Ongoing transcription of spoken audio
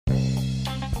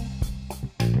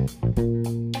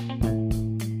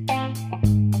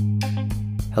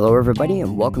Hello everybody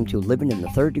and welcome to Living in the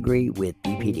Third Degree with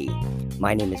BPD.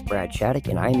 My name is Brad Shattuck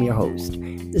and I am your host.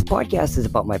 This podcast is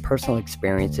about my personal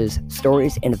experiences,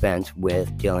 stories, and events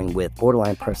with dealing with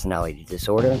borderline personality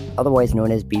disorder, otherwise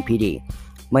known as BPD.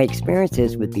 My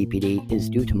experiences with BPD is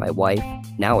due to my wife,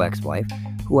 now ex-wife,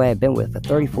 who I have been with for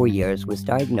 34 years, was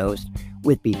diagnosed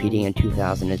with BPD in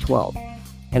 2012.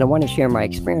 And I want to share my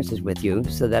experiences with you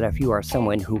so that if you are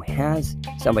someone who has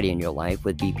somebody in your life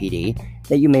with BPD,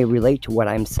 that you may relate to what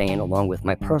I'm saying along with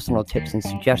my personal tips and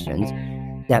suggestions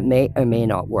that may or may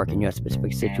not work in your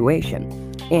specific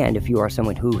situation. And if you are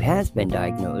someone who has been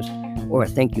diagnosed or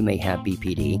think you may have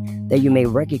BPD, that you may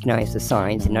recognize the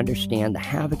signs and understand the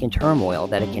havoc and turmoil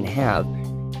that it can have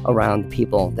around the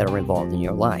people that are involved in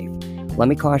your life. Let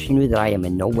me caution you that I am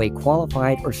in no way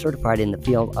qualified or certified in the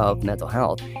field of mental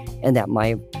health, and that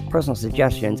my personal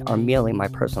suggestions are merely my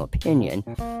personal opinion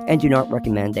and do not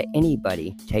recommend that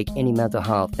anybody take any mental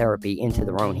health therapy into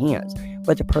their own hands,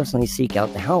 but to personally seek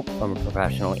out the help from a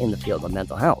professional in the field of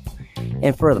mental health.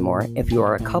 And furthermore, if you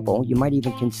are a couple, you might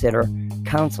even consider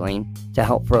counseling to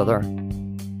help further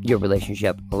your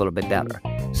relationship a little bit better.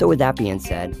 So with that being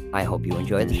said, I hope you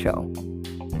enjoy the show.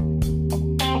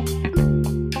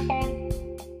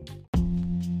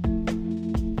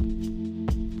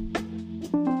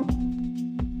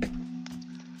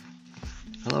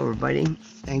 Hello everybody,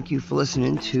 thank you for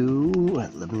listening to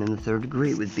Living in the Third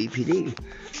Degree with BPD.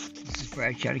 This is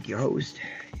Brad Shattuck, your host,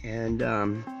 and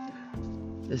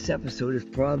this episode is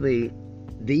probably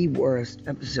the worst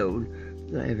episode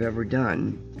that I've ever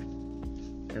done.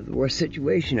 The worst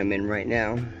situation I'm in right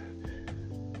now.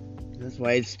 That's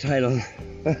why it's titled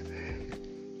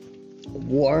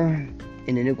War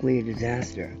in a Nuclear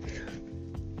Disaster.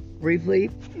 Briefly,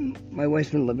 my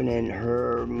wife's been living in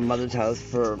her mother's house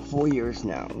for 4 years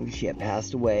now. She had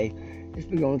passed away. It's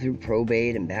been going through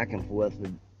probate and back and forth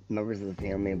with members of the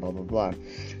family and blah, blah, blah.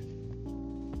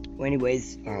 Well,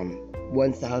 anyways,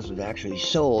 once the house was actually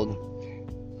sold,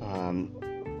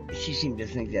 she seemed to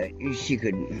think that she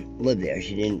could live there.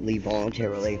 She didn't leave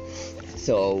voluntarily.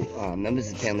 So, members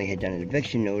of the family had done an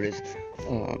eviction notice.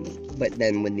 But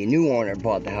then when the new owner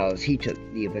bought the house, he took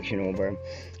the eviction over,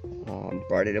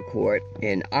 brought it to court,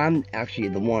 and I'm actually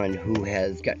the one who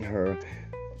has gotten her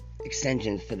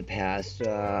extensions for the past,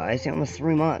 I say almost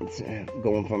 3 months,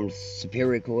 going from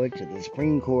Superior Court to the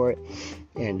Supreme Court.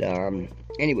 And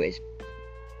anyways,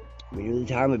 we knew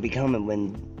the time would be coming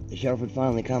when the sheriff would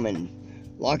finally come and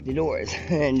lock the doors,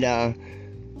 and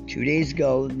 2 days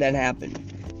ago that happened.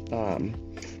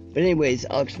 But anyways,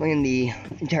 I'll explain the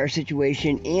entire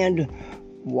situation and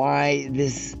why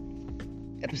this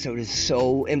episode is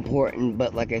so important,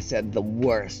 but like I said, the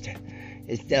worst.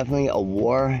 It's definitely a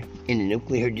war in a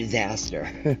nuclear disaster.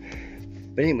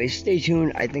 But anyways, stay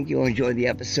tuned. I think you'll enjoy the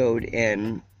episode,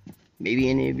 and maybe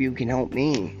any of you can help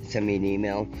me. Send me an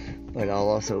email, but I'll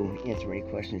also answer any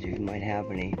questions if you might have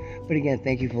any. But again,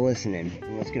 thank you for listening,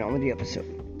 and let's get on with the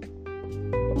episode.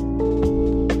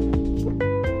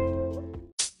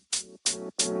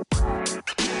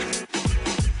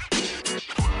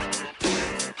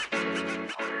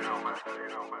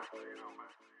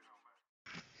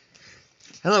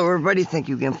 Hello everybody, thank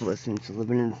you again for listening to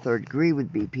Living in the Third Degree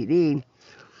with BPD.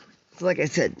 So like I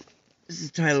said, this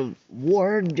is titled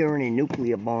War During a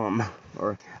Nuclear Bomb,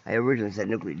 or I originally said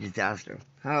nuclear disaster.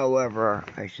 However,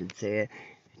 I should say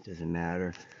it doesn't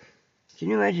matter. Can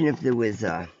you imagine if there was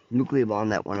a nuclear bomb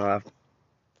that went off,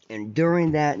 and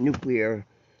during that nuclear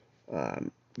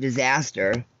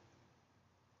disaster,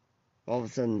 all of a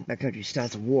sudden that country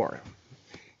starts a war?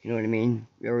 You know what I mean?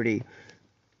 You're already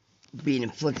being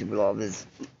inflicted with all this,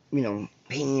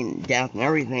 pain, death, and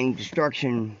everything,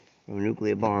 destruction from a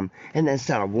nuclear bomb, and then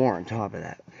start a war on top of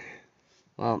that.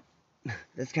 Well,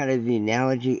 that's kind of the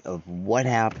analogy of what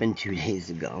happened 2 days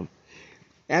ago.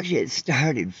 Actually, it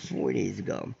started 4 days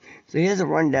ago. So here's a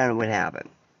rundown of what happened,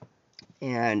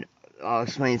 and I'll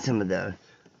explain some of the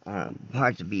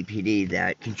parts of BPD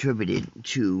that contributed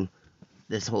to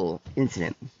this whole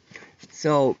incident.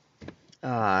 So,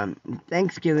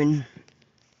 Thanksgiving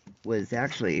was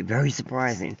actually very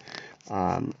surprising.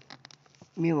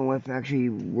 Me and my wife actually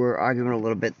were arguing a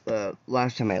little bit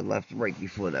last time I had left, right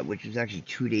before that, which was actually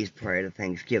 2 days prior to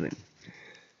Thanksgiving.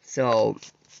 So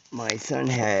my son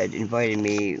had invited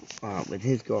me with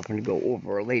his girlfriend to go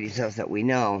over a lady's house that we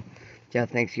know to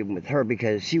have Thanksgiving with her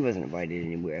because she wasn't invited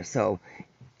anywhere. So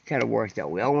it kind of worked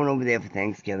out. We all went over there for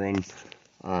Thanksgiving.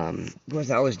 Of course,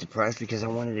 I was depressed because I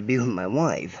wanted to be with my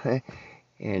wife.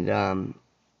 And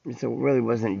so it really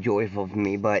wasn't joyful for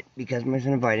me, but because my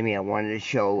son invited me, I wanted to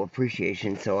show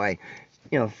appreciation, so I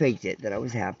faked it, that I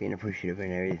was happy and appreciative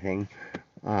and everything.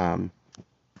 Um,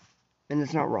 and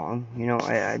that's not wrong.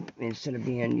 I instead of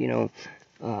being,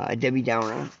 a Debbie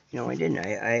Downer, I didn't.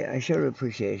 I showed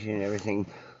appreciation and everything.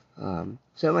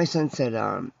 So my son said,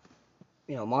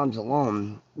 Mom's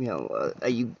alone. Are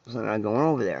you planning on going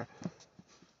over there?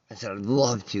 I said, I'd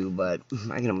love to, but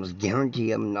I can almost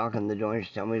guarantee I'm knocking on the door and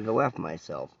she's telling me to go F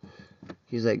myself.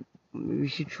 He's like, maybe we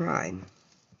should try.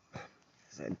 I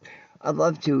said, I'd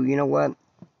love to. You know what?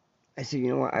 I said, you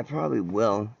know what? I probably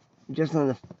will. Just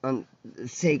on the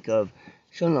sake of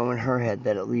she'll know in her head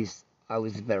that at least I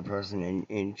was a better person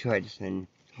and tried to spend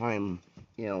time,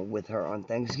 with her on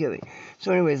Thanksgiving.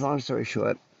 So anyways, long story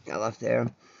short, I left there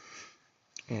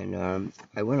and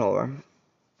I went over.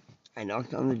 I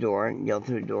knocked on the door and yelled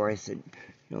through the door. I said,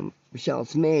 Michelle,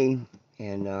 it's me.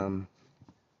 And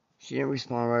she didn't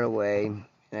respond right away. And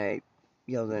I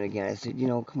yelled in again. I said,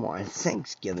 come on, it's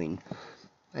Thanksgiving.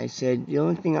 I said, the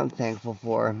only thing I'm thankful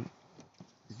for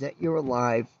is that you're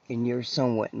alive and you're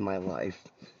somewhat in my life.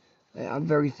 I'm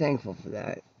very thankful for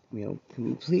that. Can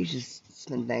we please just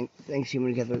spend Thanksgiving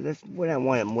together? That's what I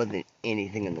wanted more than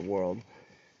anything in the world.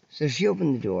 So she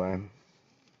opened the door.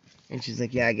 And she's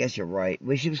like, yeah, I guess you're right.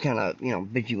 Well, she was kind of,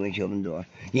 bitchy when she opened the door.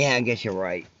 Yeah, I guess you're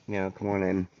right. Come on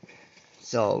in.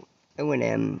 So I went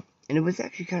in, and it was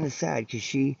actually kind of sad because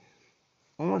she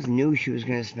almost knew she was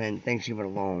going to spend Thanksgiving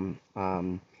alone.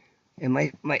 And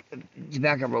to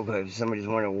back up real quick, if somebody's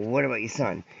wondering, well, what about your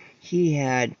son? He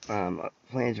had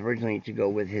plans originally to go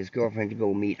with his girlfriend to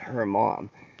go meet her mom.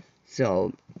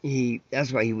 So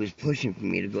that's why he was pushing for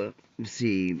me to go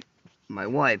see my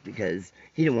wife, because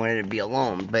he didn't want her to be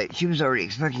alone, but she was already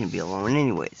expecting to be alone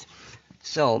anyways.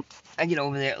 So I get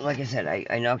over there, like I said,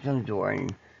 I knocked on the door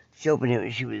and she opened it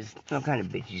and she was kind of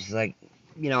bitchy. She's like,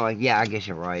 yeah, I guess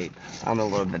you're right. I'm a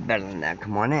little bit better than that.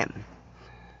 Come on in.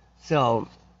 So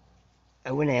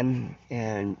I went in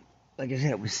and like I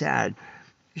said, it was sad.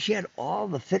 She had all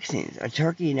the fixings, a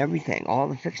turkey and everything, all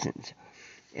the fixings.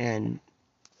 And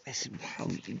I said, wow,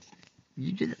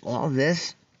 you did all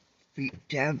this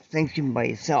to have Thanksgiving by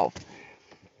yourself?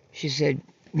 She said,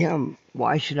 yeah,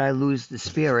 why should I lose the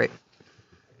spirit,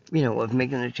 of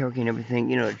making the turkey and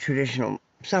everything, a traditional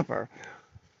supper,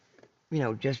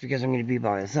 just because I'm going to be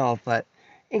by myself. But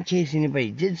in case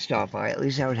anybody did stop by, at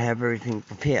least I would have everything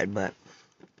prepared. But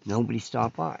nobody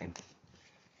stopped by.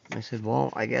 I said,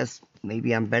 well, I guess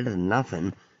maybe I'm better than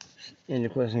nothing. And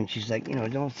of course, and she's like,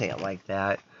 don't say it like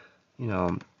that.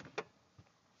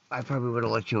 I probably would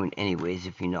have let you in anyways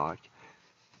if you knocked.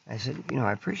 I said,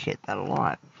 I appreciate that a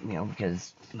lot,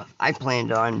 because I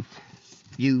planned on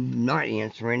you not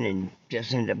answering and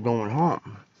just ended up going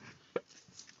home.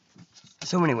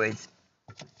 So anyways,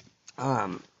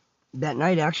 that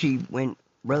night actually went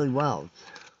really well.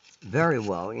 Very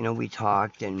well. We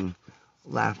talked and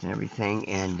laughed and everything,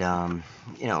 and,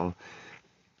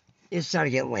 it started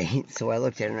getting late, so I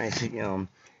looked at her and I said,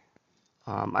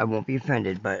 I won't be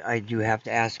offended, but I do have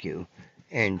to ask you.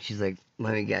 And she's like,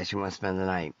 let me guess, you want to spend the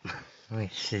night? I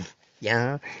said,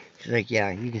 yeah. She's like, yeah,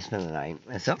 you can spend the night.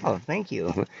 I said, oh, thank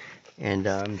you. And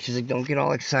she's like, don't get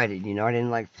all excited. I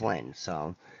didn't like Flynn,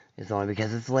 so it's only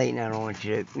because it's late and I don't want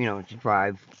you to, to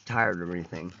drive tired or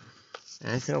anything.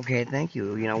 And I said, okay, thank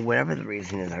you. Whatever the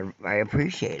reason is, I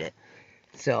appreciate it.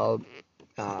 So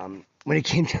when it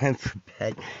came time for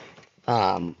bed,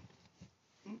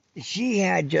 she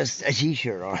had just a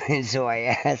t-shirt on, and so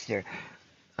I asked her,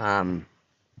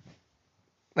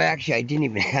 but actually, I didn't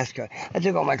even ask her. I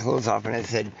took all my clothes off and I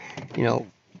said, we're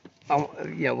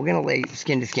gonna lay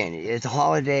skin to skin. It's a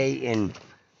holiday, and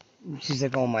she's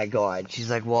like, oh my god. She's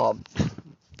like, well,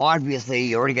 obviously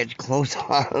you already got your clothes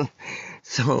off.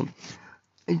 So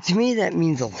to me, that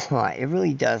means a lot. It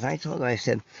really does. I told her, I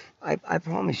said, I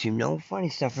promise you, no funny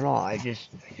stuff at all. I just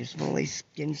want to lay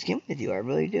skin to skin with you. I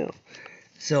really do.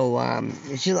 So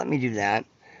she let me do that,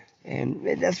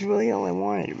 and that's really all I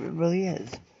wanted. It really is.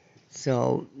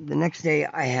 So the next day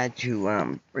I had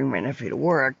to bring my nephew to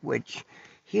work, which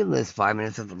he lives 5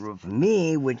 minutes up the road from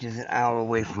me, which is an hour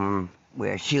away from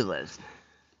where she lives.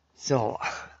 So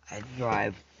I had to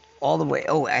drive all the way.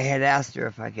 Oh, I had asked her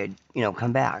if I could,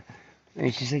 come back.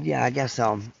 And she said, yeah, I guess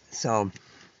so. So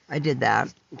I did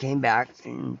that, came back,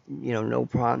 and, no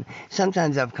problem.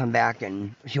 Sometimes I've come back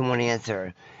and she won't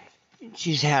answer.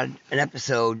 She's had an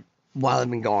episode while I've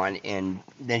been gone, and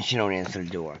then she don't answer the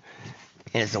door.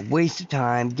 And it's a waste of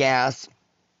time, gas,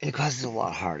 and it causes a lot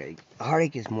of heartache. The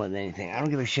heartache is more than anything. I don't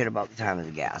give a shit about the time of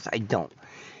the gas. I don't.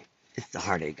 It's the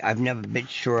heartache. I've never been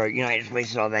sure, I just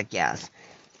wasted all that gas.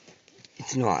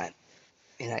 It's not.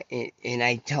 And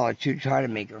I tell her to try to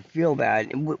make her feel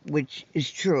bad, which is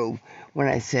true when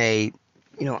I say,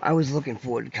 I was looking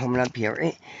forward to coming up here.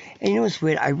 And you know what's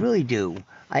weird? I really do.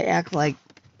 I act like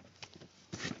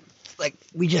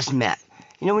we just met.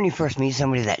 When you first meet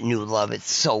somebody, that new love, it's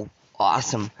so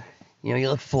awesome. You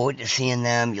look forward to seeing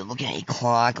them. You're looking at your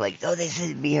clock, like, oh, they said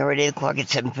it'd be here at 8 o'clock at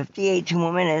 7:58, 2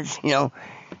 more minutes.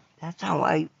 That's how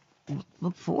I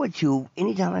look forward to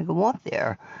anytime I go up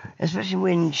there, especially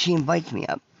when she invites me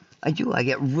up. I do. I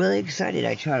get really excited.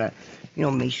 I try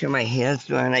to, make sure my hair's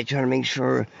done. I try to make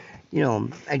sure,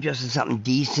 I dress in something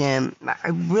decent. I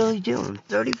really do.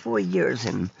 34 years,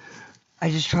 and I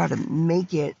just try to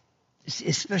make it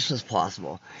as special as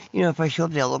possible. If I show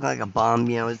up there, I look like a bum.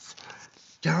 It's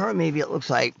to her, maybe it looks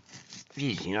like,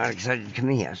 geez, you're not excited to come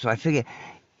in here. So I figure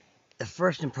the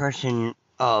first impression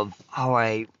of how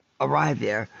I arrived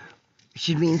there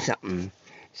should mean something.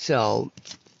 So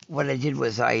what I did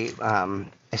was I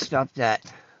stopped at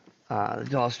the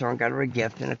dollar store and got her a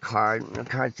gift and a card. And the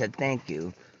card said thank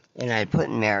you. And I put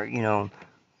in there,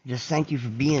 just thank you for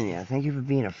being there. Thank you for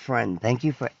being a friend. Thank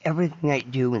you for everything I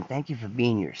do, and thank you for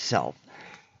being yourself.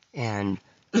 And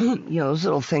those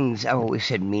little things I always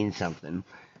said mean something.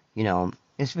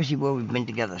 Especially where we've been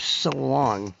together so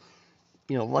long.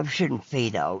 Love shouldn't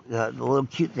fade out. The little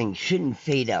cute things shouldn't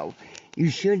fade out. You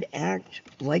should act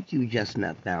like you just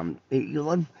met them. Your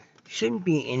love shouldn't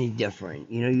be any different.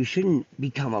 You shouldn't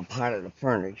become a part of the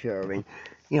furniture and,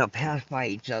 pass by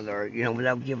each other,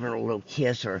 without giving her a little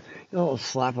kiss or a little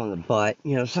slap on the butt.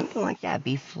 Something like that.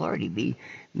 Be flirty.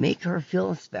 Make her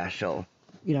feel special.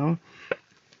 And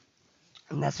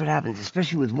that's what happens,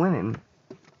 especially with women,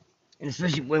 and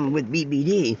especially women with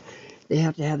BBD. They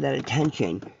have to have that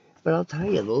attention. But I'll tell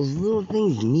you, those little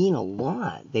things mean a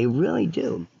lot. They really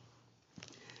do.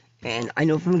 And I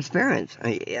know from experience.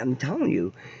 I'm telling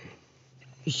you.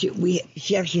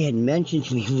 She actually had mentioned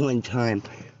to me one time.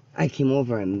 I came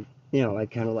over and, I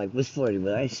kind of was flirty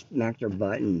with her. I smacked her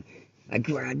butt and I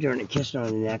grabbed her and I kissed her on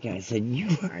the neck and I said, you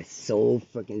are so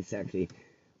freaking sexy.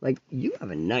 Like, you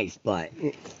have a nice butt.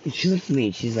 And she looked at me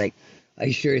and she's like, are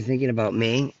you sure you're thinking about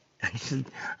me?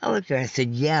 I looked at her and I said,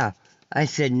 yeah. I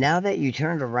said, now that you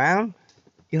turned around,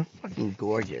 you're fucking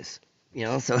gorgeous.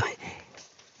 So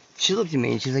she looked at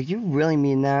me and she's like, you really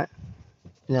mean that?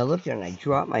 And I looked at her and I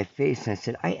dropped my face and I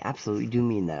said, I absolutely do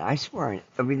mean that. I swear on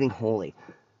everything holy.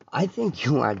 I think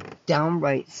you are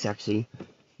downright sexy.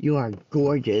 You are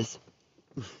gorgeous.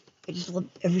 I just love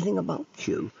everything about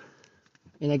you.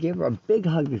 And I gave her a big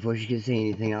hug before she could say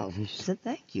anything else. And she said,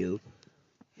 thank you.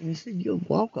 And I said, you're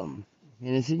welcome.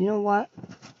 And I said, you know what?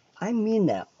 I mean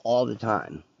that all the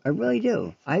time. I really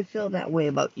do. I feel that way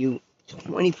about you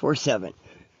 24/7.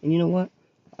 And you know what?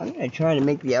 I'm going to try to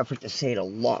make the effort to say it a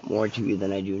lot more to you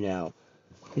than I do now.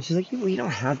 And she's like, well, you don't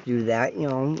have to do that.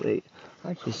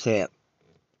 I just say it.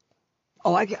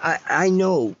 Oh, I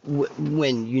know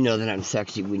when you know that I'm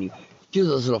sexy, when you do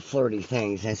those little flirty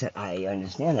things. And I said, I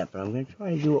understand that, but I'm going to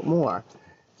try to do it more.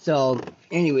 So,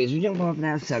 anyways, we jump off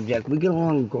that subject. We get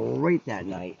along great that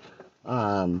night. As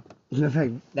a matter of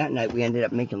fact, that night we ended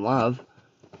up making love,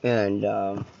 and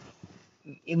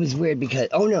it was weird because,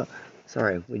 oh no,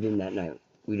 sorry, we didn't that night.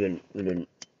 We didn't.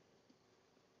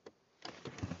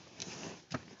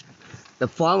 The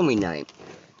following night,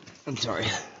 I'm sorry,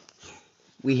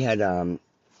 we had,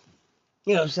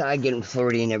 started getting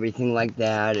flirty and everything like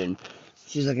that, and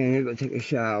she's like, I'm gonna go take a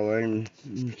shower, and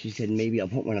she said, maybe I'll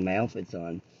put one of my outfits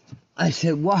on. I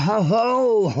said, wow,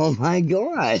 oh my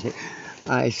god.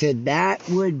 I said, that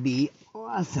would be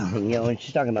awesome, and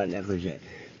she's talking about negligee.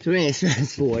 So anyways,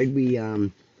 fast forward, we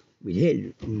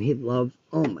made love,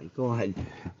 oh my god.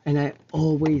 And I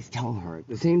always tell her,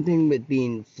 the same thing with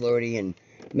being flirty and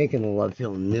making the love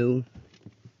feel new.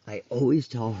 I always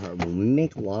tell her, when we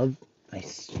make love, I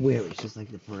swear it's just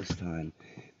like the first time.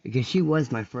 Because she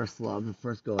was my first love, the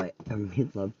first girl I ever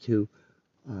made love to.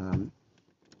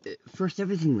 First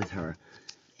everything with her.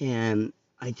 And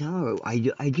I tell her, I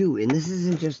do, and this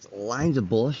isn't just lines of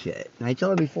bullshit. And I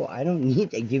tell her before, I don't need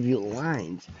to give you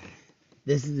lines.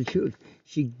 This is the truth.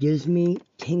 She gives me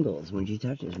tingles when she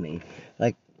touches me.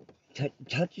 Like,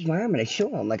 touches my arm, and I show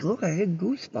her. I'm like, look, I had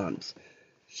goosebumps.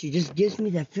 She just gives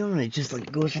me that feeling. It just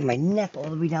like goes from my neck all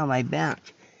the way down my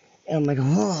back. And I'm like,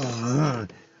 oh,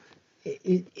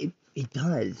 it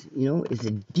does. It's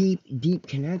a deep, deep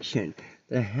connection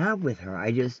that I have with her.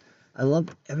 I love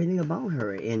everything about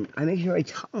her, and I make sure I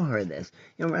tell her this.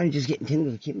 I'm just getting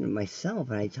tingles and keeping it myself,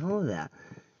 and I tell her that.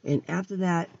 And after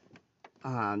that,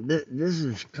 this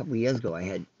is a couple of years ago, I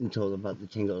had told her about the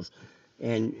tingles.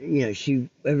 And, she,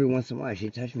 every once in a while,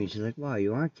 she'd touch me, she's like, wow,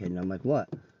 you aren't kidding. I'm like, what?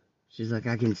 She's like,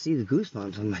 I can see the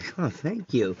goosebumps. I'm like, oh,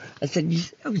 thank you. I said,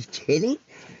 I was kidding?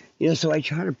 So I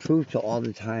try to prove to all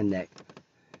the time that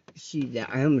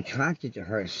I am attracted to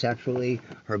her sexually,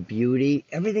 her beauty,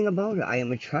 everything about her. I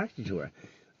am attracted to her.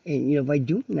 And, by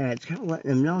doing that, it's kind of letting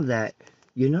them know that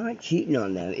you're not cheating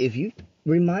on them. If you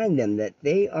remind them that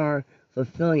they are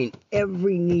fulfilling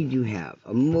every need you have,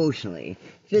 emotionally,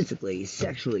 physically,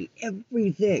 sexually,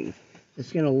 everything,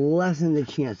 it's going to lessen the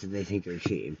chance that they think you're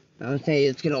cheating. I don't say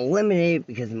it's going to eliminate it,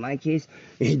 because in my case,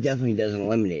 it definitely doesn't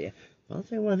eliminate it. But I'll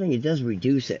tell you one thing, it does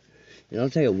reduce it. And I'll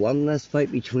tell you, one less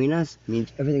fight between us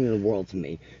means everything in the world to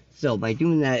me. So by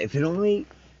doing that, if it only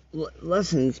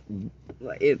lessens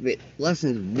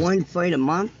one fight a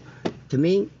month, to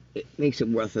me, it makes it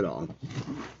worth it all.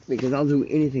 Because I'll do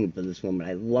anything for this woman.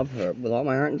 I love her with all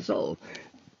my heart and soul.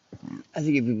 I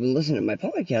think if you've been listening to my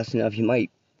podcast enough, you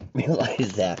might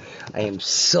realize that I am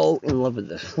so in love with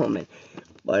this woman.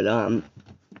 But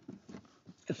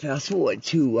fast forward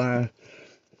to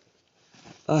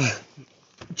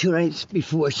 2 nights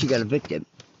before she got evicted.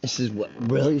 This is what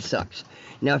really sucks.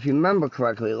 Now, if you remember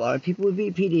correctly, a lot of people with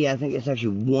BPD, I think it's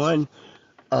actually one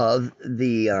of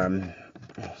the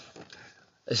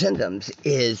symptoms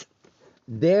is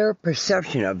their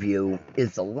perception of you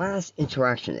is the last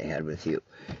interaction they had with you.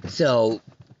 So,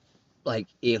 like,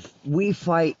 if we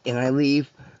fight and I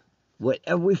leave,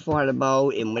 whatever we fought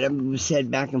about and whatever we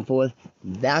said back and forth,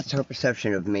 that's her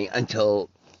perception of me until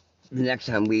the next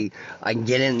time I can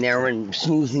get in there and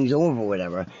smooth things over or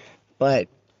whatever. But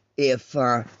if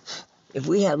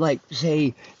we had, like,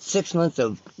 say, 6 months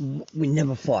of we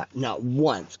never fought, not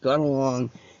once, got along,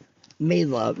 made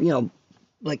love,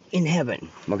 like in heaven,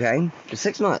 okay? For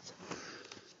 6 months.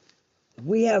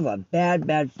 We have a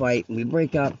bad fight and we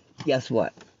break up, guess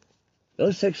what?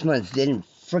 Those 6 months didn't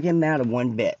freaking matter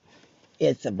one bit.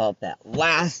 It's about that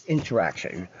last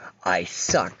interaction. I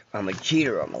suck. I'm a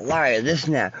cheater. I'm a liar. This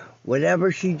and that.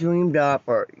 Whatever she dreamed up,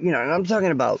 or, and I'm talking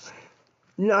about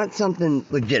not something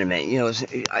legitimate.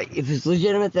 If it's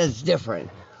legitimate, that's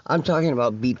different. I'm talking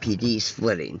about BPD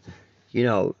splitting.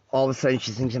 All of a sudden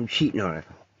she thinks I'm cheating on her.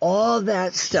 All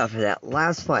that stuff, that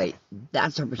last fight,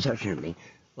 that's her perception of me.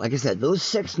 Like I said, those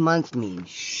 6 months mean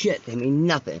shit. They mean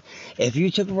nothing. If you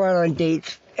took her out on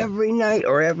dates every night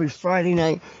or every Friday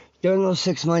night, during those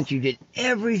 6 months, you did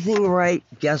everything right.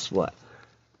 Guess what?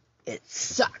 It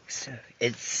sucks.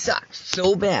 It sucks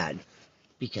so bad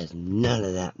because none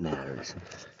of that matters.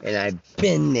 And I've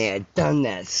been there, done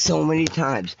that so many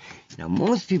times. Now,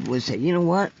 most people would say, you know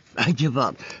what? I give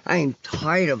up. I am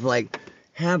tired of,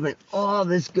 having all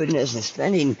this goodness and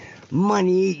spending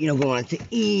money, going out to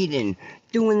eat and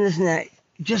doing this and that.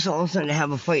 Just all of a sudden to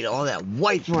have a fight, all that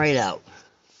wipes right out.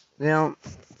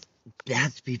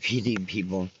 That's BPD,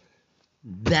 people.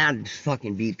 That's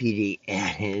fucking BPD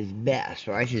at its best,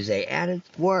 or I should say at its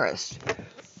worst.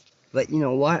 But you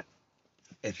know what?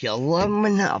 If you love them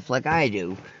enough, like I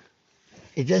do,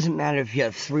 it doesn't matter if you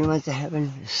have 3 months of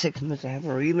heaven, 6 months of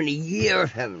heaven, or even a year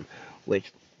of heaven,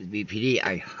 which with BPD,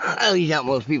 I highly doubt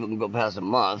most people can go past a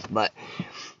month, but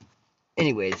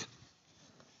anyways,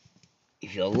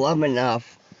 if you love them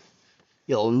enough,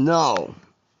 you'll know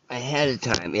ahead of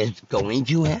time it's going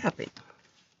to happen.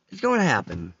 It's going to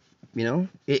happen.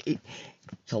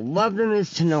 To love them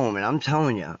is to know them, and I'm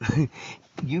telling you,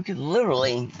 you could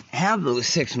literally have those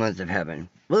 6 months of heaven.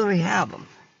 Literally have them.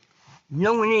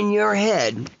 Knowing in your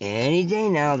head, any day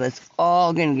now, that's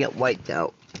all going to get wiped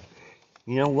out.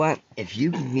 You know what? If you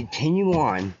can continue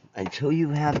on until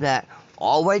you have that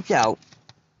all wiped out,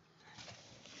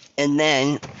 and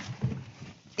then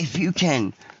if you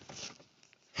can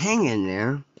hang in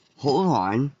there, hold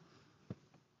on,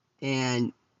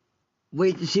 and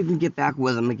wait to see if you can get back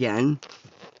with them again,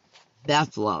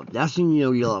 that's love. That's when you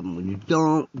know you love them, when you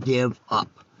don't give up.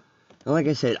 And like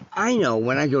I said, I know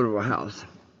when I go to her house,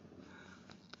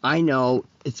 I know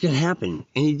it's going to happen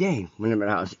any day when I'm at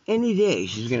her house. Any day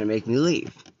she's going to make me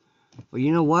leave. But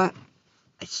you know what?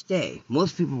 I stay.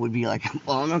 Most people would be like,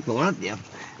 well, I'm not going up there.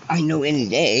 I know any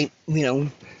day,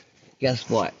 guess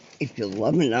what? If you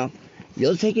love them enough,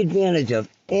 you'll take advantage of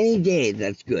any day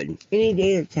that's good, any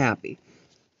day that's happy.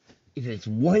 If it's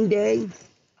one day,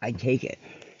 I take it.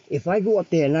 If I go up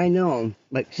there and I know,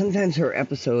 sometimes her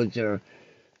episodes it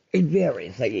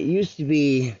varies. Like, it used to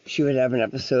be, she would have an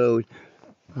episode,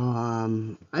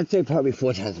 I'd say probably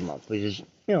 4 times a month, which is,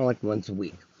 once a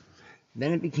week.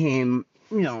 Then it became,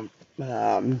 6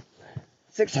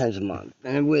 times a month.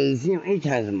 And it was, 8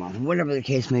 times a month, whatever the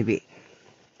case may be.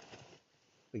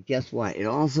 But guess what? It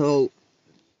also,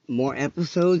 more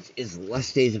episodes is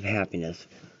less days of happiness.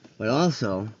 But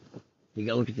also, you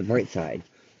gotta look at the bright side.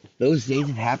 Those days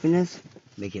of happiness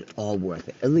make it all worth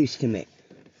it. At least to me.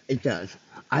 It does.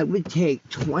 I would take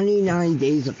 29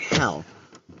 days of hell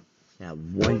to have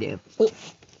one day of...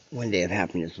 one day of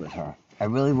happiness with her. I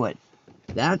really would.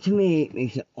 That to me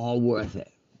makes it all worth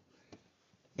it.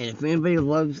 And if anybody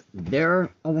loves their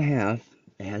other half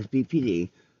that has BPD,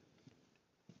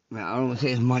 I don't want to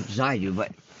say as much as I do,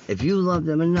 but if you love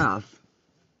them enough,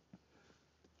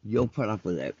 you'll put up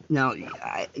with it. Now,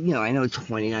 I know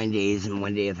 29 days and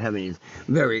one day of heaven is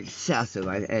very excessive.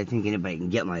 I think anybody can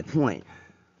get my point.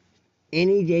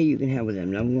 Any day you can have with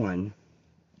them, number one,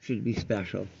 should be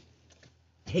special.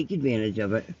 Take advantage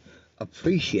of it,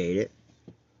 appreciate it,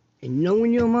 and know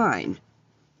in your mind,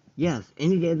 yes,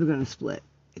 any day they're going to split.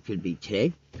 It could be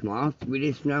today, tomorrow, 3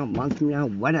 days from now, a month from now,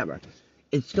 whatever.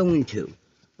 It's going to.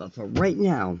 But for right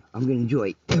now, I'm going to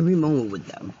enjoy every moment with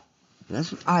them. And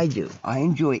that's what I do. I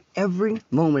enjoy every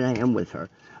moment I am with her.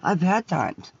 I've had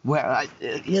times where,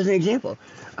 here's an example.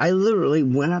 I literally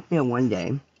went up there one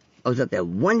day. I was up there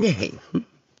one day.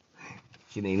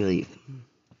 She made me leave.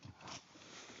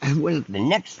 I went up the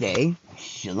next day.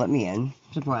 She let me in,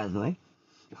 surprisingly.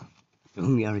 Threw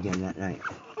me out again that night.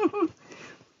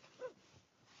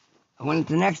 I went up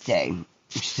the next day.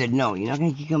 She said, no, you're not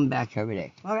going to keep coming back every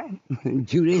day. Okay.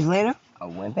 2 days later, I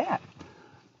went back.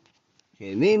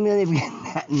 She made me leave again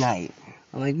that night.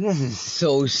 I'm like, this is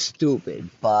so stupid.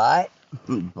 But,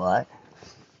 I'm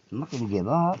not going to give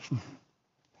up.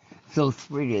 So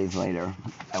 3 days later,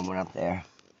 I went up there.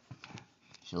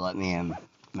 She let me in.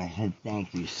 I said,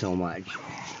 thank you so much.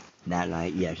 That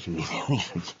night, yeah, she made me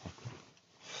leave again.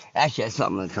 Actually, I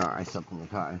slept in the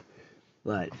car.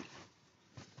 But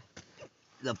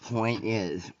the point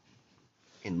is,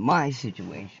 in my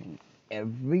situation,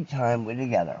 every time we're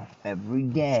together, every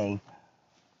day,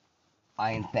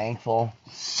 I am thankful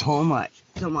so much.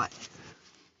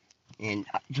 And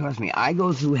trust me, I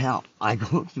go through hell. I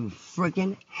go through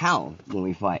freaking hell when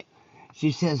we fight.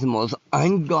 She says the most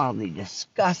ungodly,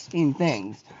 disgusting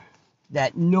things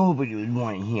that nobody would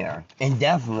want to hear, and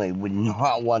definitely would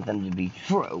not want them to be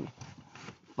true.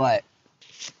 But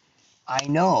I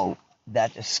know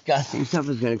that disgusting stuff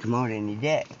is going to come out any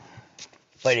day.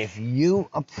 But if you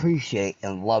appreciate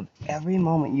and love every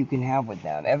moment you can have with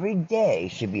them, every day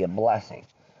should be a blessing.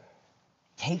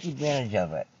 Take advantage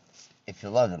of it if you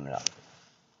love them enough.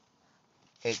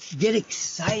 Get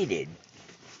excited.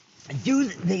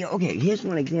 Okay, here's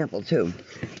one example too.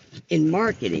 In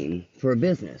marketing for a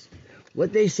business,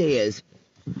 what they say is,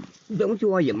 don't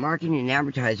do all your marketing and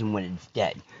advertising when it's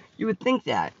dead. You would think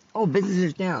that, business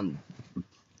is down.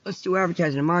 Let's do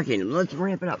advertising and marketing. Let's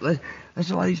ramp it up. Let's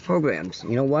do all these programs.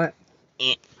 You know what?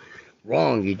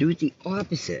 Wrong. You do it the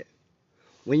opposite.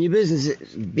 When your business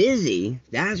is busy,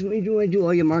 that's when you do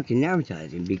all your marketing and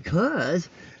advertising. Because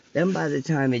then by the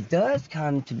time it does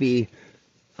come to be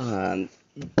the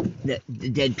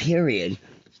dead period,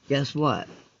 guess what?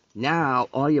 Now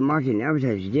all your marketing and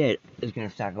advertising you did is going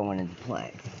to start going into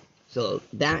play. So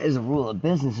that is a rule of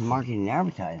business and marketing and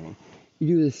advertising. You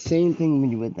do the same thing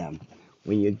when you're with them.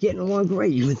 When you're getting along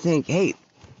great, you would think, hey,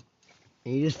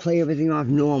 and you just play everything off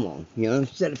normal.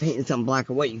 Instead of painting something black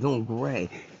or white, you're going gray.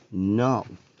 No.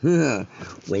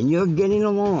 When you're getting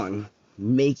along,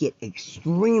 make it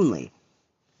extremely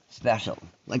special.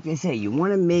 Like they say, you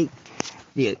want to make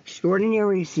the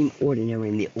extraordinary seem ordinary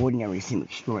and the ordinary seem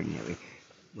extraordinary.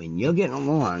 When you're getting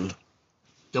along,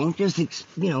 don't just,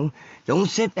 don't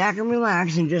sit back and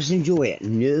relax and just enjoy it.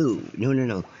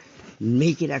 No.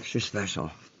 Make it extra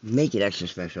special.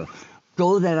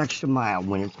 Go that extra mile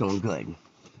when it's going good.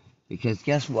 Because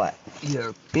guess what?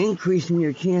 You're increasing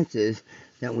your chances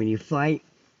that when you fight,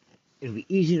 it'll be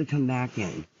easy to come back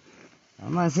in.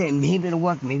 I'm not saying maybe it'll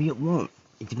work, maybe it won't.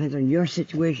 It depends on your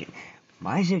situation.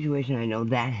 My situation, I know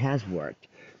that has worked.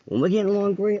 When we're getting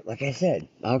along great, like I said,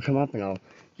 I'll come up and I'll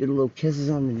do the little kisses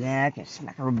on the neck and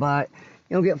smack her butt.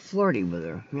 Get flirty with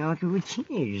her. Like we're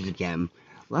teenagers again.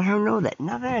 Let her know that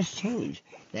nothing has changed.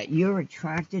 That you're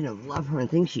attracted and love her and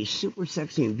think she's super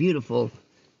sexy and beautiful.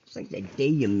 It's like the day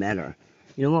you met her.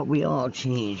 You know what? We all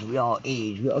change. We all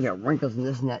age. We all got wrinkles and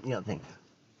this and that, thing.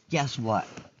 Guess what?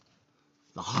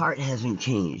 The heart hasn't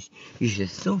changed. You should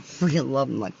still freaking love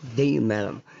them like the day you met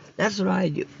them. That's what I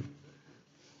do.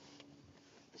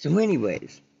 So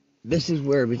anyways, this is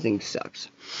where everything sucks.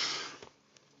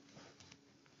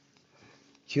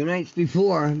 2 nights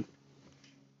before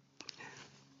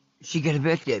she got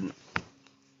evicted,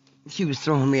 she was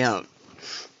throwing me out.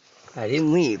 I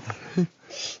didn't leave.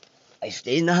 I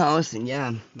stayed in the house, and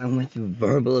I went through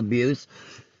verbal abuse,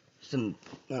 some,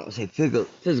 I don't say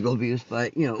physical abuse,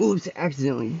 but,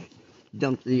 accidentally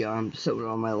dumped the soda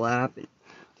on my lap, and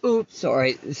oops,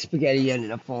 sorry, the spaghetti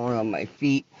ended up falling on my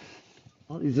feet.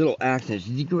 All these little accidents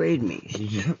degrade me.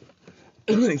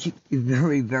 She's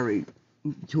very, very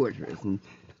torturous and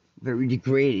very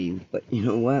degrading. But you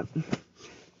know what?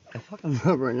 I fucking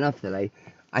love her enough that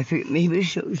I figured maybe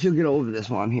she'll get over this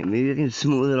while I'm here. Maybe I can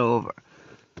smooth it over.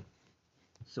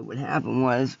 So what happened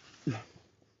was,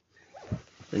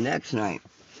 the next night,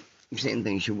 same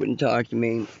thing. She wouldn't talk to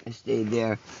me. I stayed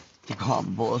there to call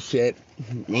bullshit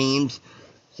names,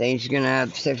 saying she's gonna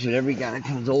have sex with every guy that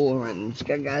comes over, and she's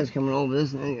got guys coming over.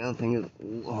 This and the other thing.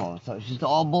 Oh, so it's just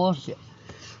all bullshit.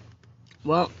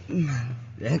 Well, the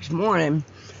next morning,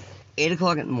 8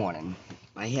 o'clock in the morning,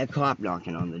 I hear a cop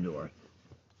knocking on the door.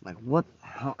 Like, what the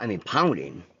hell? I mean,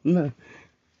 pounding.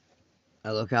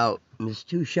 I look out, and there's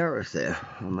two sheriffs there.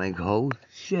 I'm like, oh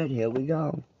shit, here we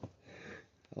go.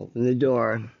 Open the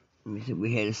door. We said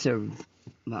we had to serve,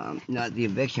 not the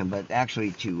eviction, but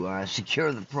actually to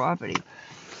secure the property.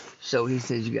 So he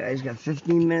says, you guys got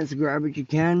 15 minutes to grab what you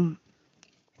can,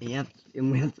 and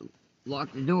we have to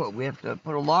lock the door. We have to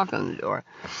put a lock on the door.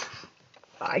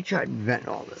 I tried to prevent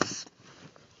all this.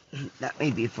 That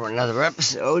may be for another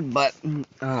episode, but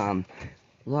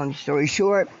long story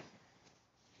short,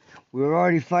 we were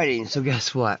already fighting, so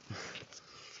guess what?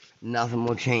 Nothing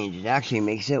will change. It actually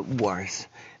makes it worse.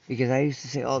 Because I used to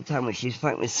say all the time, when she's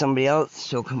fighting with somebody else,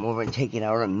 she'll come over and take it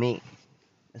out on me.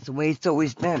 That's the way it's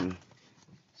always been.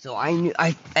 So I knew,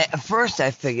 at first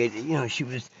I figured, she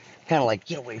was kind of like,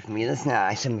 get away from me. That's not,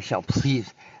 I said, Michelle,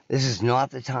 please, this is not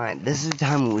the time. This is the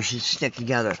time when we should stick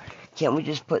together. Can't we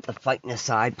just put the fighting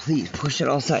aside? Please, push it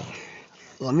all aside.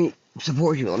 Let me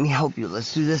support you. Let me help you.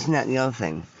 Let's do this and that and the other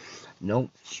thing. Nope,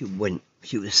 she wouldn't.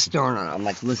 She was stern on it. I'm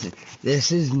like, listen,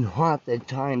 this is not the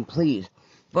time, please.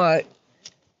 But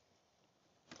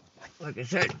like I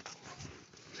said,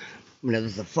 whenever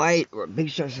there's a fight or a big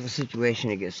stressful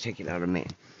situation, it gets taken out of me.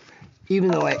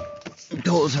 Even though I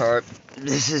told her,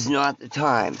 this is not the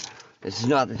time. This is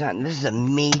not the time. This is a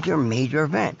major, major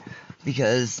event.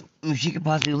 Because she could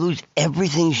possibly lose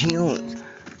everything she owns.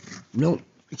 Nope,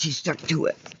 she stuck to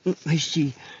it.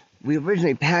 We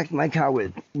originally packed my car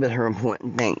with her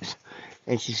important things.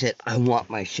 And she said, I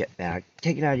want my shit back.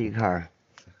 Take it out of your car.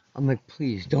 I'm like,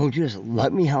 please, don't just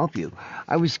let me help you.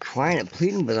 I was crying and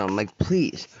pleading with her. I'm like,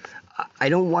 please, I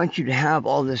don't want you to have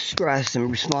all this stress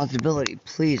and responsibility.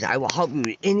 Please, I will help you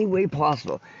in any way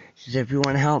possible. She said, if you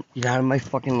want to help, get out of my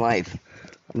fucking life.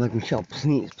 I'm like, Michelle,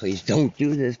 please, don't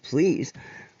do this, please.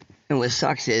 And what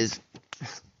sucks is,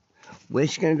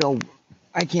 where's she going to go?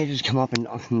 I can't just come up and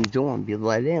knock on the door and be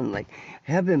let in. Like,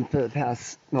 I have been for the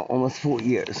past almost 4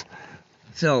 years.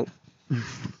 So,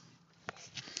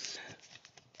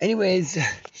 anyways,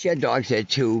 she had dogs there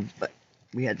too, but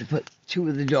we had to put 2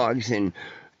 of the dogs in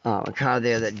a car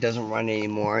there that doesn't run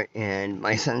anymore, and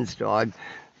my son's dog,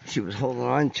 she was holding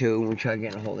on to, and we tried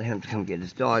getting a hold of him to come get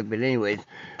his dog, but anyways,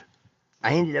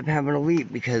 I ended up having to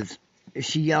leave because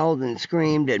she yelled and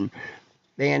screamed, and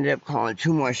they ended up calling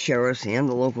 2 more sheriffs and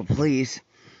the local police,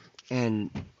 and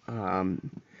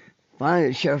finally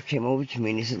the sheriff came over to me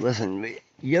and he said, listen,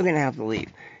 you're going to have to leave.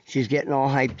 She's getting all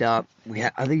hyped up. We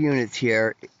have other units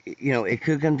here. It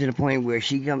could come to the point where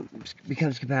she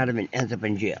becomes competitive and ends up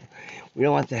in jail. We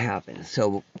don't want that to happen.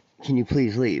 So, can you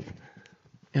please leave?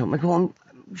 And I'm like, well, I'm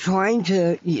trying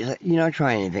to. You're not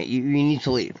trying anything. You need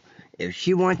to leave. If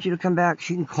she wants you to come back,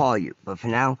 she can call you. But for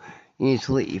now, you need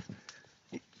to leave.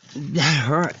 That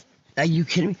hurt. Are you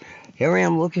kidding me? Here I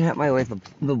am looking at my wife,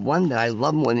 the one that I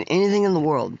love more than anything in the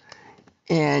world.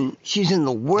 And she's in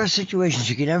the worst situation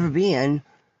she could ever be in.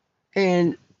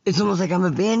 And it's almost like I'm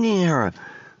abandoning her.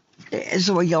 And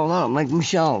so I yelled out, I'm like,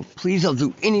 Michelle, please, I'll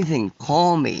do anything.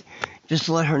 Call me. Just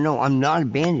to let her know I'm not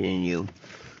abandoning you.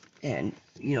 And,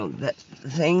 that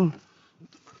thing,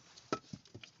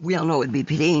 we all know with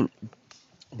BPD,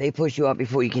 they push you out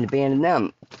before you can abandon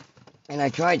them. And I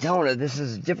tried telling her this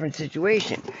is a different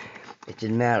situation. It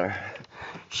didn't matter.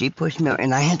 She pushed me out,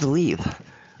 and I had to leave.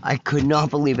 I could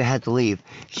not believe I had to leave.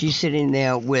 She's sitting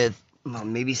there with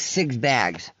maybe 6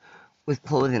 bags with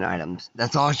clothing items.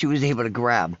 That's all she was able to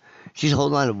grab. She's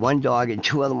holding on to 1 dog and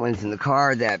 2 other ones in the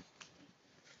car that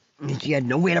she had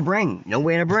nowhere to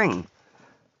bring.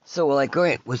 So we're like,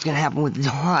 great, what's going to happen with the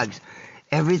dogs?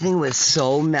 Everything was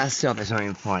so messed up, it's not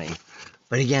even funny.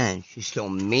 But again, she still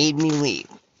made me leave.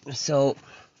 So,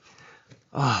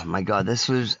 oh my God, this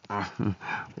is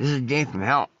a day from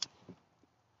hell.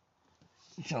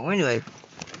 So anyway,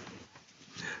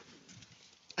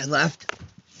 I left.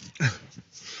 I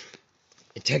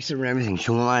texted her and everything. She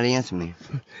will not answer me.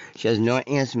 She has not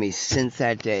answered me since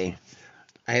that day.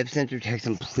 I have sent her text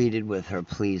and pleaded with her,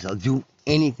 please, I'll do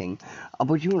anything. I'll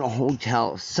put you in a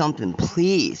hotel, something,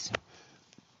 please.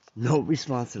 No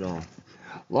response at all.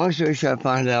 Long story short, I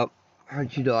found out her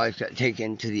 2 dogs got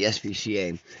taken to the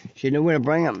SPCA. She had nowhere to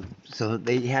bring them, so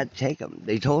they had to take them.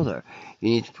 They told her, "You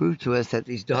need to prove to us that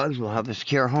these dogs will have a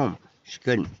secure home." She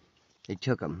couldn't. They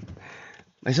took them.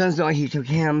 My son's dog, he took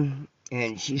him,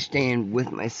 and she's staying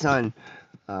with my son,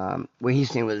 where he's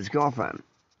staying with his girlfriend.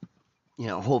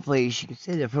 Hopefully she can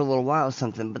stay there for a little while or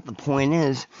something, but the point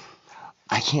is,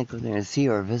 I can't go there and see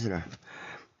her or visit her.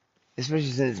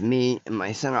 Especially since me and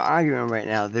my son are arguing right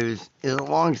now. It's a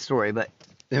long story, but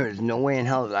there is no way in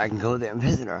hell that I can go there and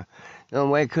visit her. The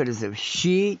only way I could is if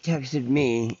she texted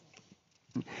me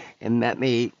and met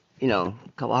me, a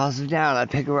couple houses down, I'd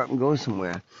pick her up and go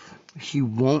somewhere. She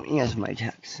won't answer my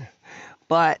texts.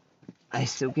 But I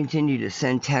still continue to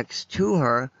send texts to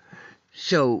her,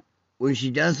 so when she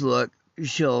does look,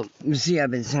 she'll see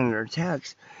I've been sending her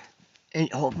texts, and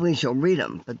hopefully she'll read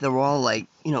them. But they're all like,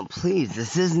 please,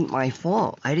 this isn't my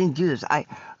fault. I didn't do this. I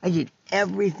did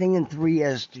everything in 3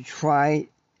 years to try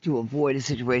to avoid a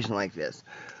situation like this.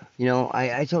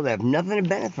 I told her I have nothing to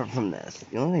benefit from this.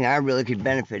 The only thing I really could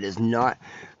benefit is not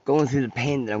going through the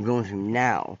pain that I'm going through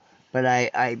now. But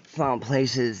I found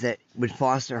places that would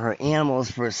foster her animals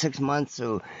for 6 months,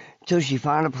 so until she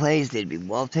found a place, they'd be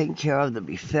well taken care of, they'd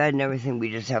be fed and everything.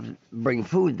 We just have to bring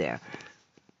food there.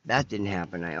 That didn't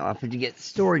happen. I offered to get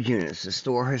storage units to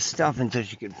store her stuff until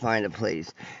she could find a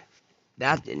place.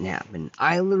 That didn't happen.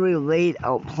 I literally laid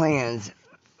out plans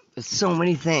for so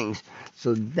many things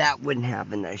so that wouldn't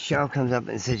happen. The sheriff comes up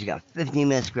and says, "You got 15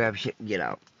 minutes to grab shit and get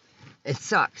out." It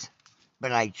sucks,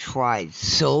 but I tried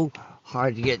so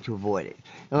hard to get to avoid it.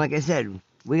 And like I said,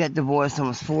 we got divorced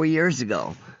almost 4 years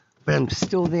ago, but I'm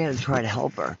still there to try to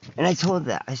help her. And I told her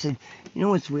that. I said, "You know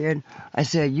what's weird?" I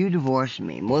said, "You divorced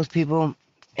me. Most people,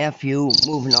 F you,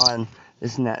 moving on,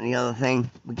 this and that and the other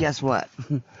thing. But guess what?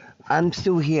 I'm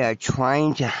still here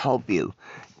trying to help you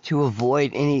to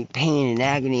avoid any pain and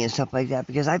agony and stuff like that,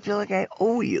 because I feel like I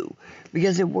owe you.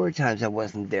 Because there were times I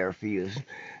wasn't there for you.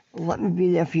 Let me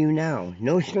be there for you now.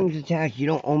 No strings attached. You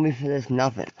don't owe me for this,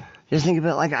 nothing. Just think of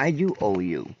it like I do owe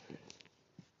you."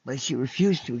 But she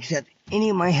refused to accept any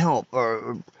of my help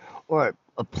or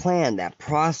a plan, that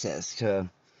process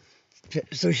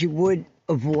so she would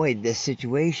avoid this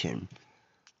situation.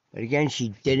 But again,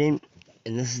 she didn't,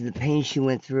 and this is the pain she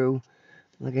went through.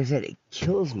 Like I said, it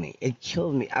kills me. It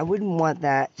killed me. I wouldn't want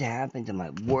that to happen to my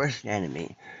worst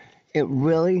enemy. It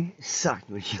really sucked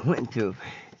what she went through.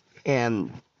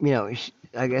 And,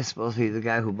 I guess supposedly the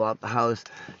guy who bought the house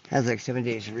has like 7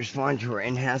 days to respond to her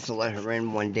and has to let her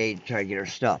in one day to try to get her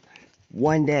stuff.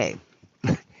 One day.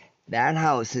 That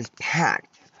house is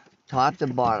packed, top to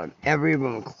bottom, every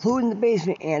room, including the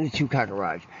basement and the 2-car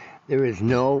garage. There is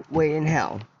no way in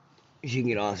hell she can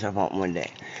get all the stuff out in one day.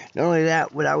 Not only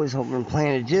that, what I was hoping and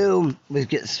planning to do was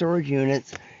get storage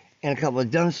units and a couple of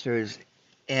dumpsters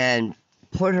and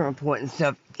put her important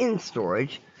stuff in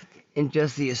storage and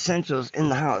just the essentials in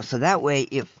the house. So that way,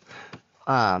 if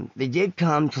they did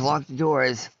come to lock the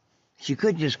doors, she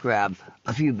could just grab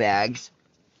a few bags,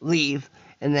 leave,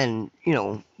 and then,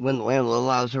 when the landlord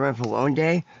allows her in for one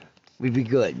day, we'd be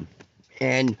good.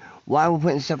 And while we're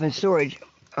putting stuff in storage,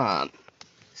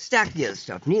 stack the other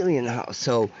stuff neatly in the house.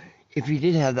 So if you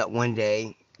did have that one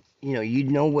day, you'd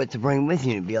know what to bring with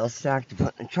you to be all stacked to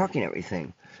put in the truck and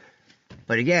everything.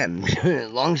 But again,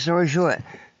 long story short,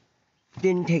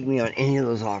 didn't take me on any of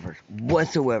those offers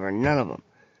whatsoever, none of them.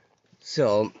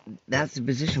 So that's the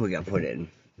position we got put in,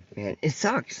 and it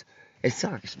sucks. It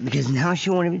sucks because now she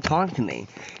won't even talk to me,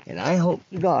 and I hope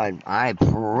to God, I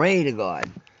pray to God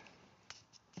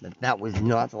that was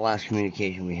not the last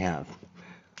communication we have.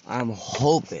 I'm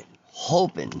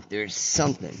hoping there's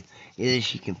something. Either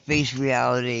she can face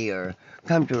reality or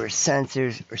come to her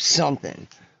senses or something.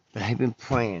 But I've been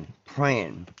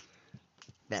praying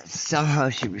that somehow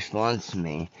she responds to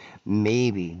me.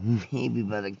 Maybe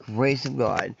by the grace of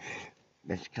God,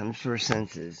 that she comes to her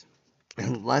senses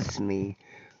and lets me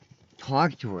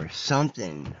talk to her,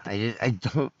 something. I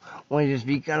don't want to just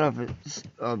be cut off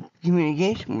of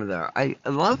communication with her. I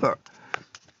love her.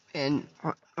 And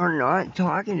her not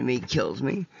talking to me kills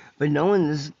me. But knowing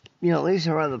this, at least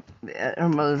at her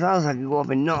mother's house, I could go up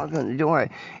and knock on the door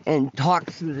and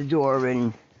talk through the door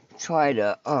and try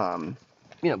to,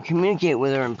 communicate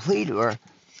with her and plead to her.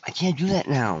 I can't do that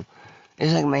now.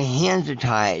 It's like my hands are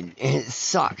tied, and it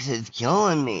sucks. It's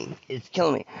killing me. It's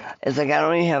like I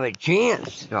don't even have a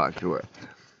chance to talk to her.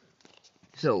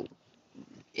 So,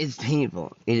 it's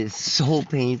painful. It is so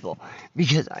painful,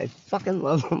 because I fucking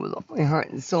love her with all my heart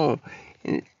and soul,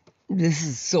 and this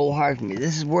is so hard for me.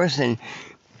 This is worse than,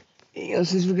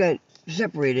 since we got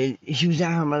separated, she was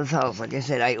at her mother's house. Like I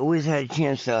said, I always had a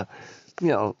chance to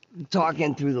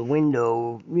talking through the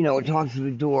window, talking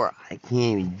through the door. I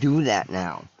can't even do that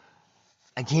now.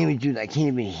 I can't even do that. I can't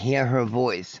even hear her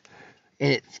voice.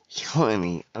 And it's killing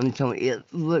me. I'm telling you,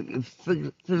 look,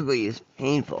 physically it's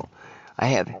painful. I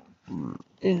have,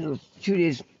 in those 2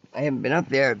 days I haven't been up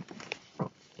there,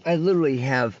 I literally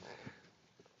have,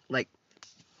 like,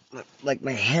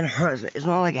 my head hurts. It's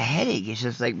not like a headache. It's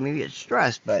just like maybe it's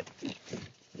stress, but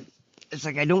it's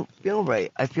like I don't feel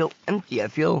right. I feel empty. I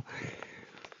feel,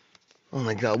 oh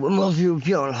my God, what most people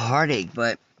feel a heartache,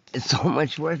 but it's so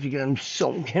much worse because I'm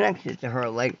so connected to her.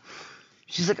 Like,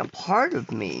 she's like a part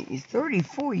of me.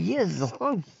 34 years is a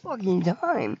long fucking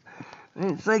time.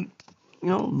 And it's like,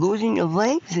 losing your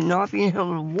legs and not being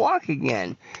able to walk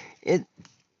again.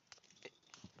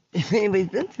 If anybody's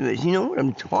been through this, you know what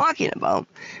I'm talking about.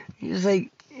 It's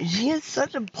like, she is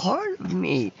such a part of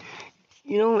me.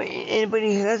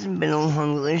 Anybody who hasn't been in a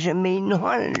long relationship may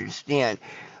not understand.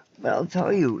 But I'll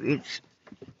tell you,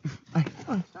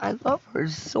 I love her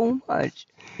so much.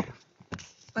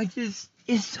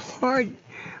 It's hard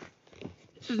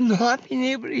just not being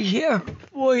able to hear her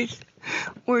voice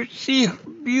or see her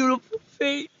beautiful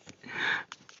face.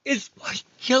 It's fucking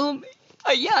killing me.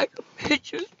 Yeah, I got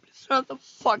pictures, but it's not the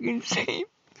fucking same.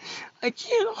 I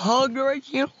can't hug her, I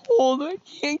can't hold her, I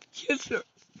can't kiss her.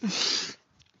 It's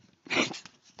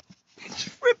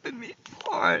ripping me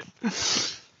apart.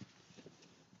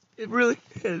 It really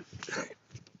is.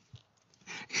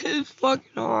 It's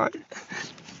fucking hard.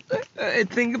 I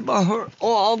think about her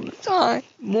all the time,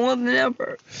 more than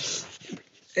ever.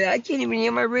 I can't even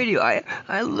hear my radio.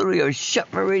 I literally have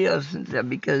shut my radio since then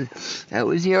because I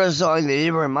always hear a song that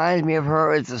it reminds me of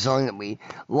her. It's a song that we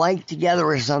like together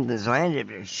or something, so I ended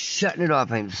up just shutting it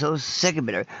off. I'm so sick of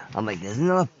it. I'm like, there's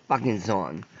another fucking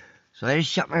song. So I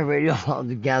just shut my radio off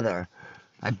altogether.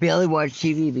 I barely watch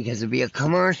TV because it'd be a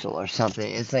commercial or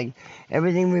something. It's like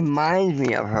everything reminds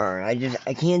me of her.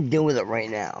 I can't deal with it right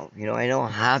now. I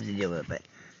don't have to deal with it, but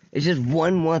it's just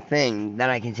one more thing that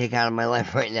I can take out of my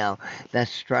life right now that's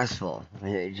stressful.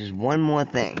 It's just one more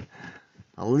thing.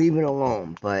 I'll leave it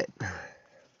alone, but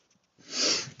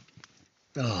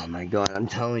oh my God, I'm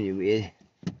telling you,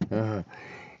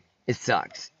 it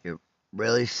sucks. It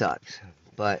really sucks.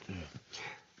 But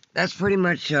that's pretty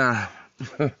much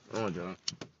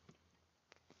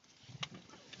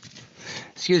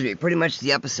excuse me, pretty much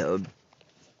the episode.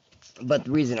 But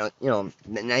the reason, now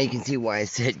you can see why I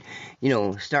said,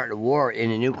 start a war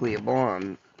in a nuclear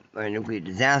bomb or a nuclear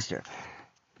disaster.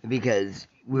 Because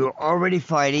we were already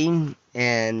fighting,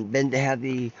 and then to have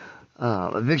the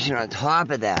eviction on top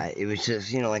of that, it was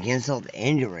just, like insult to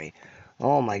injury.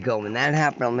 Oh my God, when that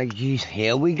happened, I'm like, geez,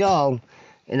 here we go.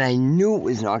 And I knew it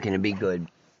was not going to be good,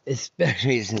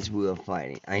 especially since we were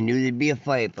fighting. I knew there'd be a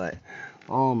fight, but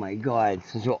oh my God,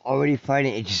 since we're already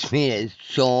fighting, it just made it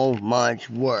so much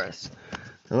worse.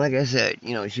 And like I said,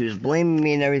 she was blaming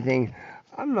me and everything.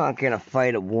 I'm not going to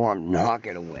fight a war I'm not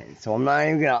going to win. So I'm not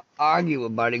even going to argue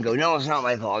about it and go, no, it's not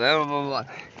my fault, blah, blah, blah.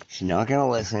 She's not going to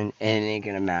listen, and it ain't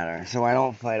going to matter. So I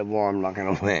don't fight a war I'm not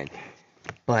going to win.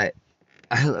 But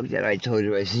I looked at her, I told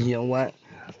her, I said, you know what?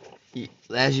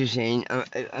 As you're saying,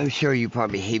 I'm sure you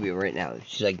probably hate me right now.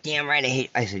 She's like, damn right I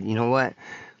hate. I said, you know what?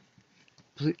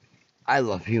 Please, I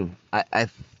love you. I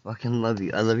fucking love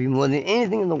you. I love you more than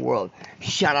anything in the world.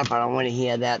 Shut up, I don't want to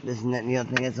hear that, this and that and the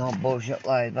other thing. It's all bullshit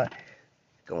lies, but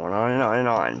going on and on and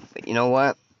on. But you know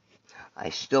what? I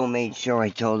still made sure I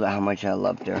told her how much I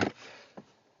loved her.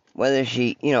 Whether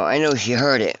she, I know she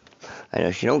heard it. I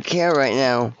know she don't care right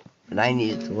now, but I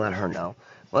needed to let her know.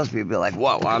 Most people be like,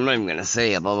 what? Well, I'm not even going to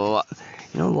say it, blah, blah, blah.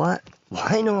 You know what?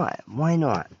 Why not? Why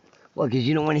not? Well, because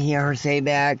you don't want to hear her say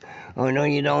back, oh, no,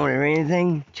 you don't, or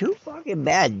anything? Too fucking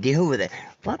bad. Deal with it.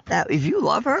 Fuck that. If you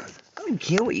love her, I don't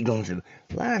care what you're going through.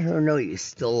 Let her know you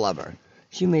still love her.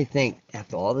 She may think,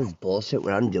 after all this bullshit,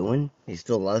 what I'm doing, he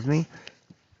still loves me.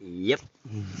 Yep.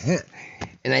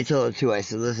 And I told her, too, I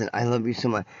said, listen, I love you so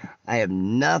much. I have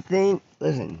nothing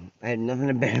to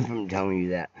benefit from telling you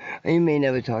that. And you may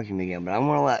never talk to me again, but I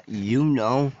want to let you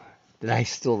know that I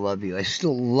still love you. I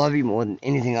still love you more than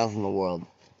anything else in the world.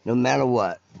 No matter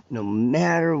what. No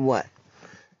matter what.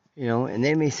 And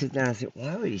they may sit down and say,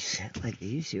 why would he say it like that? Are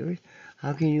you serious?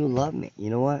 How can you love me? You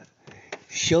know what?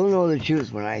 She'll know the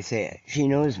truth when I say it. She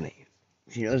knows me.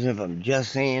 She knows if I'm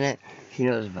just saying it. She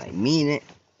knows if I mean it.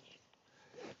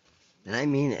 And I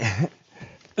mean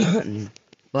it.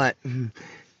 But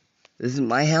this is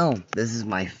my hell. This is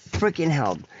my freaking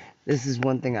hell. This is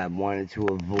one thing I wanted to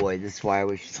avoid. This is why I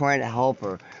was trying to help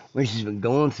her when she's been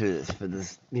going through this for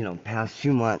this, past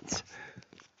few months.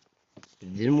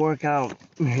 It didn't work out.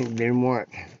 It didn't work.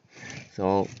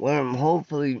 So what I'm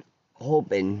hopefully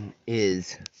hoping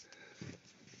is,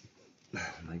 oh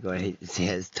my God, I hate to say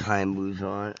as time moves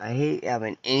on, I hate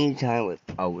having any time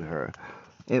without her.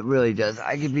 It really does.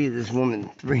 I could be this woman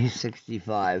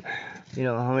 365. You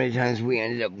know, how many times we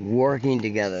ended up working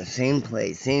together, same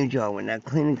place, same job, we're not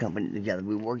cleaning company together,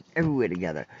 we worked everywhere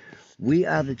together. We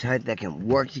are the type that can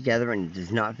work together and it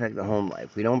does not affect the home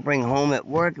life. We don't bring home at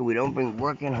work and we don't bring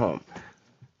work at home.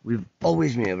 We've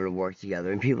always been able to work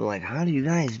together, and people are like, how do you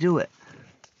guys do it?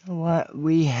 You know what?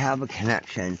 We have a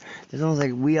connection. It's almost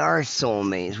like we are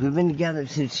soulmates. We've been together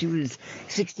since she was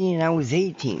 16 and I was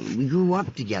 18. We grew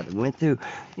up together. We went through,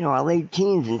 our late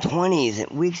teens and 20s,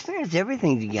 and we experienced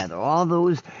everything together. All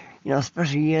those,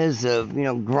 special years of,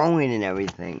 growing and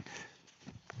everything.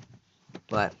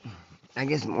 But I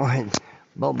guess more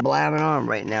about blabbing on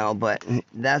right now, but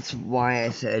that's why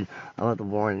I said about the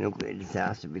war and nuclear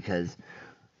disaster, because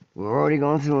we're already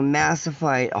going through a massive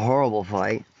fight, a horrible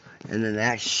fight, and then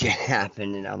that shit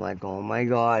happened, and I'm like, oh my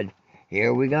God,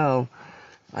 here we go.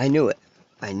 I knew it.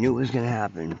 I knew it was going to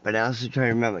happen, but I also try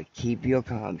to remember, keep your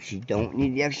calm. She don't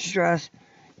need the extra stress.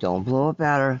 Don't blow up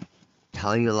at her.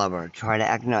 Tell her you love her. Try to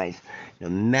act nice, no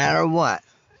matter what.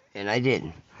 And I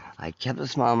did. I kept a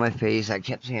smile on my face. I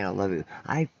kept saying, I love you.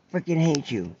 I freaking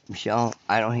hate you, Michelle.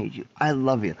 I don't hate you. I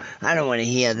love you. I don't want to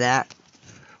hear that.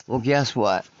 Well, guess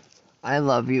what? I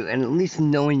love you, and at least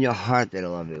know in your heart that I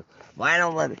love you. Why I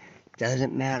don't love you?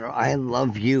 Doesn't matter. I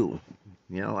love you.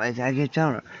 I kept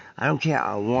telling her, I don't care.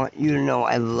 I want you to know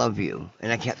I love you.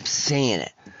 And I kept saying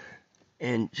it.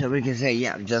 And somebody can say,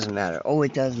 yeah, it doesn't matter. Oh,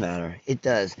 it does matter. It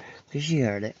does. Because she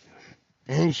heard it.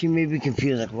 And then she may be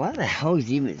confused, like, why the hell is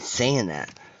he even saying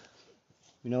that?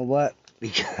 You know what?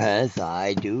 Because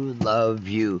I do love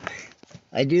you.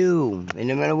 I do. And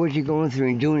no matter what you're going through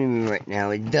and doing to me right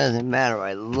now, it doesn't matter.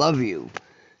 I love you.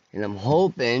 And I'm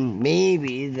hoping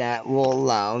maybe that will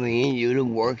allow me and you to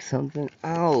work something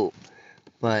out.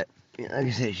 But, like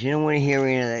I said, she don't want to hear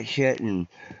any of that shit. And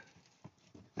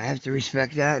I have to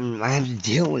respect that. And I have to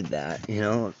deal with that,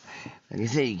 Like I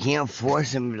said, you can't force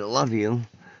somebody to love you.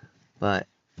 But,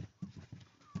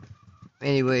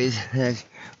 anyways, that's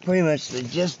pretty much the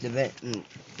gist of it. And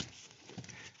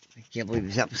I can't believe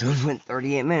this episode went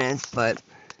 38 minutes, but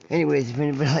anyways, if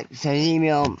anybody would like to send an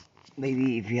email,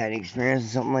 maybe if you had experience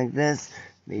with something like this,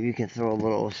 maybe you can throw a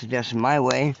little suggestion my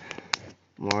way,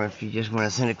 or if you just want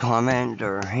to send a comment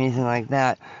or anything like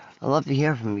that, I'd love to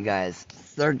hear from you guys.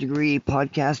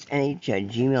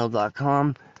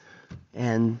 thirddegreepodcastnh@gmail.com,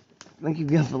 and thank you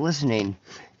again for listening,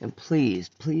 and please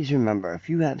remember, if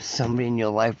you have somebody in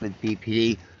your life with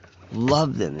BPD,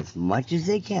 love them as much as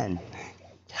they can.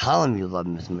 Tell them you love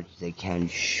them as much as they can.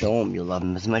 Show them you love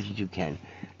them as much as you can.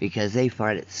 Because they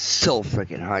find it so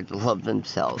freaking hard to love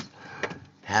themselves.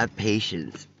 Have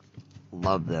patience.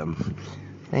 Love them.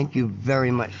 Thank you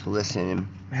very much for listening.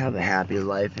 Have a happy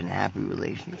life and a happy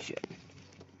relationship.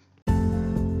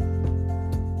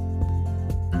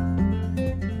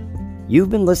 You've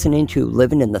been listening to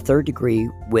Living in the Third Degree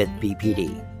with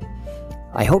BPD.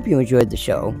 I hope you enjoyed the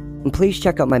show, and please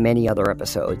check out my many other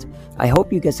episodes. I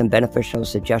hope you get some beneficial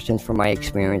suggestions from my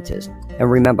experiences. And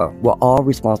remember, we're all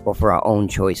responsible for our own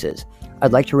choices.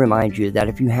 I'd like to remind you that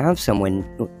if you have someone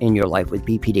in your life with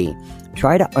BPD,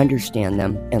 try to understand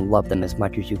them and love them as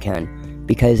much as you can,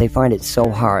 because they find it so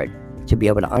hard to be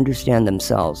able to understand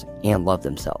themselves and love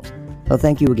themselves. So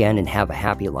thank you again, and have a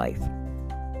happy life.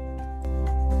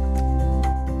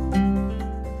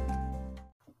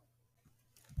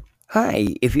 Hi,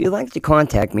 if you'd like to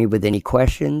contact me with any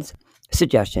questions,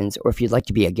 suggestions, or if you'd like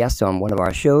to be a guest on one of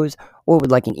our shows, or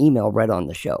would like an email read on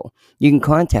the show, you can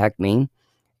contact me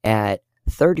at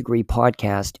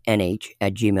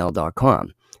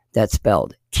thirddegreepodcastnh@gmail.com. That's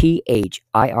spelled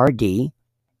thirddegrepodcastnh.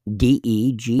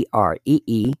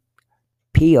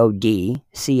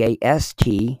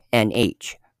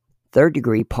 Third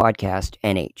Degree Podcast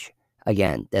NH.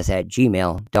 Again, that's at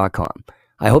gmail.com.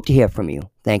 I hope to hear from you.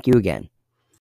 Thank you again.